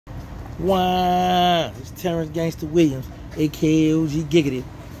Wow, it's Terrence Gangster Williams, aka OG Giggity.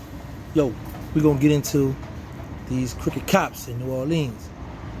 Yo, we're gonna get into these crooked cops in New Orleans.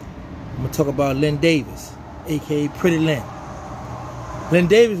 I'm gonna talk about Len Davis, aka Pretty Len. Len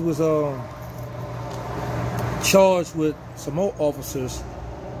Davis was charged with some more officers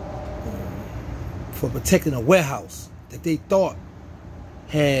for protecting a warehouse that they thought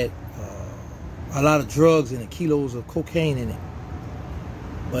had a lot of drugs and kilos of cocaine in it.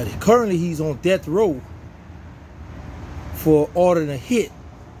 But currently he's on death row for ordering a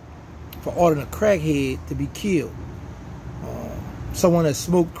crackhead to be killed. Someone that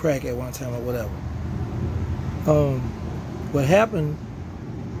smoked crack at one time or whatever. What happened,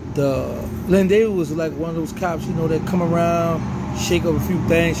 Len Davis was like one of those cops, you know, that come around, shake up a few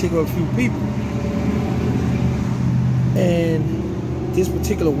things, shake up a few people. And this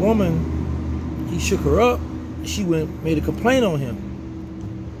particular woman, he shook her up, and she made a complaint on him.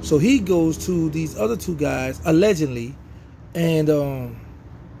 So he goes to these other two guys, allegedly, and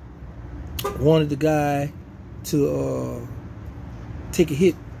wanted the guy to take a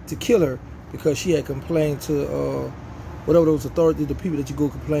hit to kill her because she had complained to whatever those authorities, the people that you go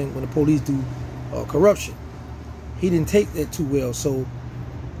complain when the police do corruption. He didn't take that too well, so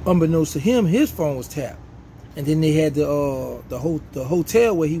unbeknownst to him, his phone was tapped. And then they had the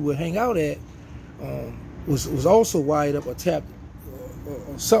hotel where he would hang out at was also wired up or tapped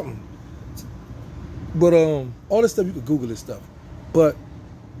or something. But all this stuff, you could Google this stuff. But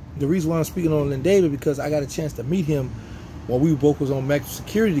the reason why I'm speaking on Len Davis because I got a chance to meet him while we both was on maximum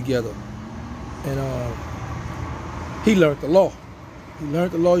security together, and he learned the law. He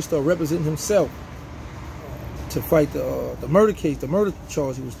learned the law. He started representing himself to fight the murder case, the murder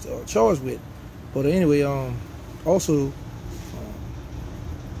charge he was charged with. But anyway, also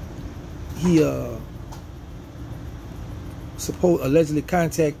he allegedly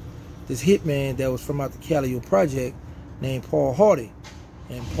contacted this hitman that was from out the Calio project named Paul Hardy.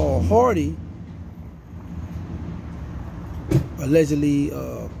 And Paul Hardy allegedly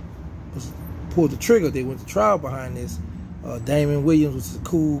pulled the trigger. They went to trial behind this. Damon Williams, which is a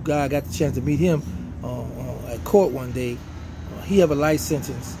cool guy, I got the chance to meet him at court one day. He have a life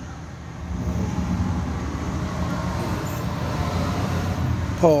sentence.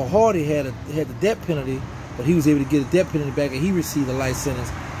 Paul Hardy had the death penalty, but he was able to get a death penalty back, and he received a life sentence,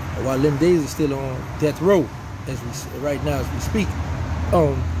 while Len Davis is still on death row right now as we speak.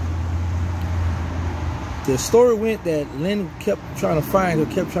 The story went that Len kept trying to find her,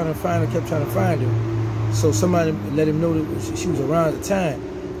 kept trying to find her. So somebody let him know that she was around at the time.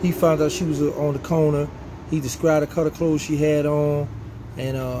 He found out she was on the corner. He described the color clothes she had on,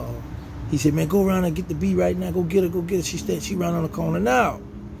 and he said, "Man, go around and get the B right now. Go get her. She ran on the corner now."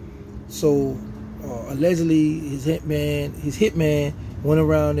 So allegedly, his hitman went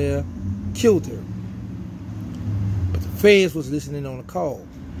around there, killed her. But the feds was listening on the call.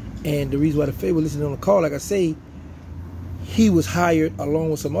 And the reason why the feds were listening on the call, like I say, he was hired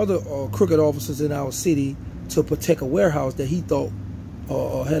along with some other crooked officers in our city to protect a warehouse that he thought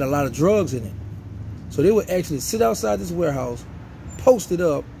had a lot of drugs in it. So they would actually sit outside this warehouse, posted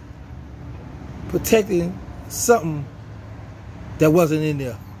up, protecting something that wasn't in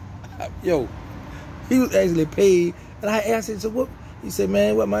there. Yo, he was actually paid. And I asked him, so what? He said,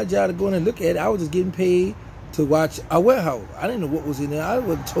 "Man, what my job to go in and look at it? I was just getting paid to watch a warehouse. I didn't know what was in there. I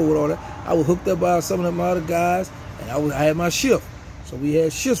wasn't told all that. I was hooked up by some of them other guys, and I had my shift. So we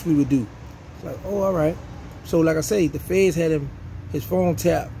had shifts we would do." Like, oh, all right. So like I say, the feds had his phone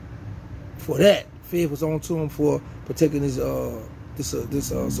tapped for that. Fed was on to him for protecting his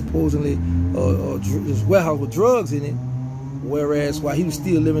supposedly this warehouse with drugs in it. Whereas while he was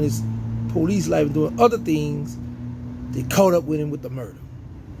still living his police life and doing other things, they caught up with him with the murder.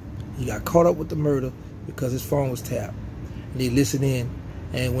 He got caught up with the murder because his phone was tapped. And they listened in.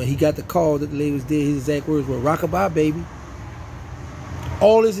 And when he got the call that the lady was dead, his exact words were, "Rockabye, baby."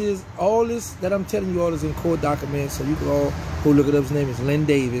 All this that I'm telling you all is in court documents, so you can all go look it up. His name is Len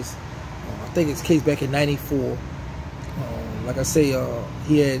Davis. I think it's case back in '94. Like I say,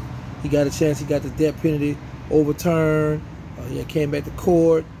 he got a chance. He got the death penalty overturned. He had came back to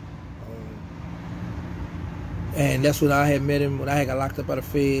court. And that's when I had met him, when I had got locked up by the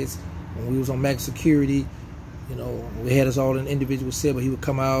feds, when we was on max security. You know, we had us all in individual cell, but he would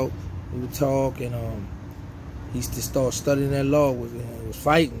come out, we would talk, and he just started studying that law, was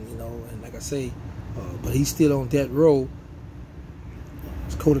fighting, you know, and like I say, but he's still on death row.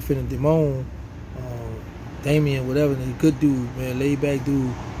 His co-defendant Damien, whatever, he's a good dude, man, laid back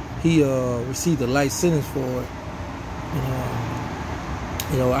dude. He received a life sentence for it.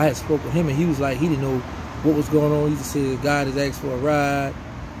 And, you know, I had spoke with him, and he was like, he didn't know what was going on. He just said, "God has asked for a ride."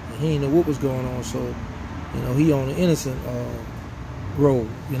 And he didn't know what was going on. So, you know, he on the innocent road,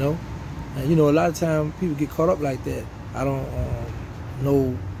 you know. And, you know, a lot of times people get caught up like that. I don't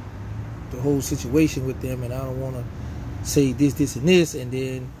know the whole situation with them, and I don't want to say this, and this, and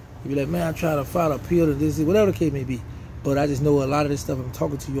then you be like, man, I'm trying to file an appeal to this, whatever the case may be. But I just know a lot of this stuff I'm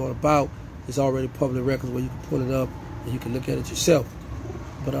talking to you all about is already public records where you can pull it up and you can look at it yourself.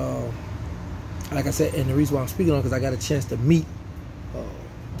 But like I said, and the reason why I'm speaking on it because I got a chance to meet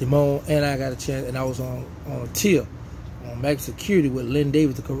Damone, and I got a chance, and I was on a tier on maximum security with Len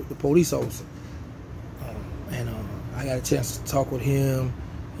Davis, the police officer, and I got a chance to talk with him,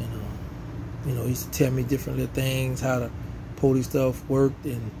 and you know, he used to tell me different little things, how the police stuff worked,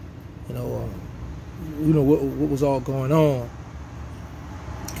 and you know what was all going on.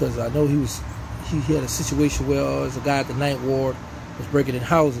 Because I know he had a situation where there's a guy at the Ninth Ward was breaking in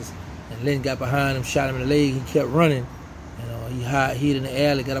houses, and Len got behind him, shot him in the leg. He kept running, and he hid in the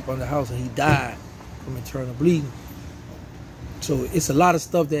alley, got up on the house, and he died from internal bleeding. So it's a lot of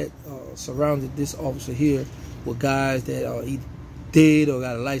stuff that surrounded this officer here with guys that he did or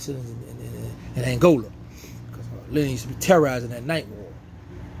got a license in Angola. Because Len used to be terrorizing that Ninth Ward.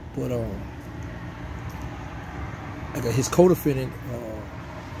 But I got his co-defendant,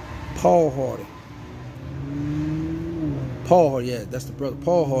 Paul Hardy. Yeah, that's the brother,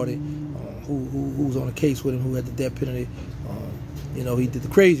 Paul Hardy, who's on the case with him, who had the death penalty. You know, he did the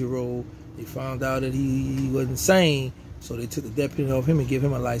crazy roll. They found out that he wasn't sane, so they took the death penalty off him and gave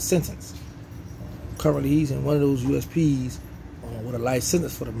him a life sentence. Currently, he's in one of those USPs with a life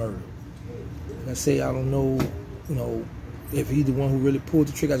sentence for the murder. Like I say, I don't know, you know, if he's the one who really pulled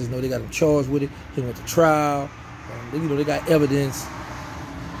the trigger. I just know they got him charged with it. He went to trial. You know, they got evidence,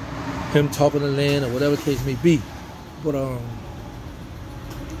 him talking to Len or whatever the case may be. But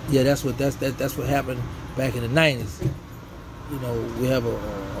yeah, that's what happened back in the 90s. You know, we have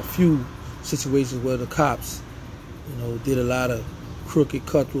a few situations where the cops, you know, did a lot of crooked,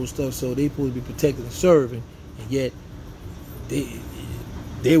 cutthroat stuff, so they supposed to be protected and serving, and yet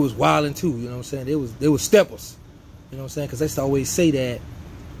they was wilding too. You know what I'm saying? They was steppers. You know what I'm saying? Because I used to always say that,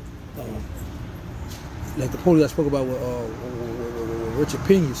 like the police I spoke about with Richard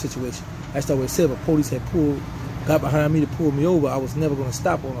Pena's situation. I used to always say if a police had got behind me to pull me over, I was never going to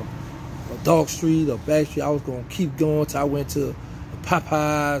stop on a dog street or back street. I was going to keep going till I went to a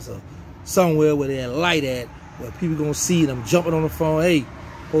Popeyes or somewhere where they had light at, where people going to see them jumping on the phone. Hey,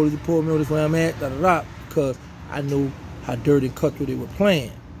 police pulled me over, this where I'm at, da-da-da, because I knew how dirty and cutthroat they were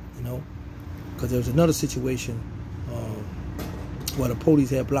playing, you know. Because there was another situation where the police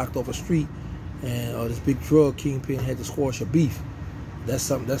had blocked off a street, and this big drug kingpin had to squash a beef. That's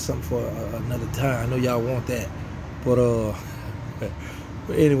something for another time. I know y'all want that, but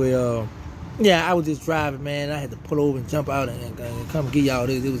anyway, yeah, I was just driving, man. I had to pull over and jump out and come get y'all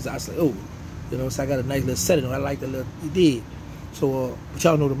this. I was like, oh, you know, so I got a nice little setting. I like the little he did. So, but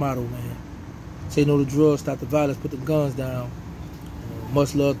y'all know the motto, man. Say no to drugs, stop the violence, put the guns down.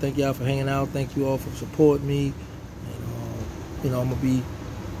 Much love. Thank y'all for hanging out. Thank you all for supporting me. And, you know, I'm gonna be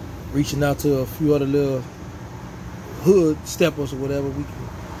reaching out to a few other little hood steppers or whatever we can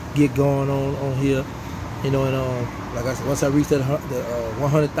get going on here, you know. And like I said, once I reach that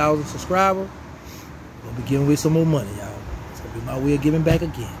 100,000 subscribers, I'm gonna be giving away some more money, y'all. It's gonna be my way of giving back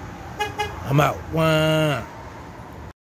again. I'm out. Wow.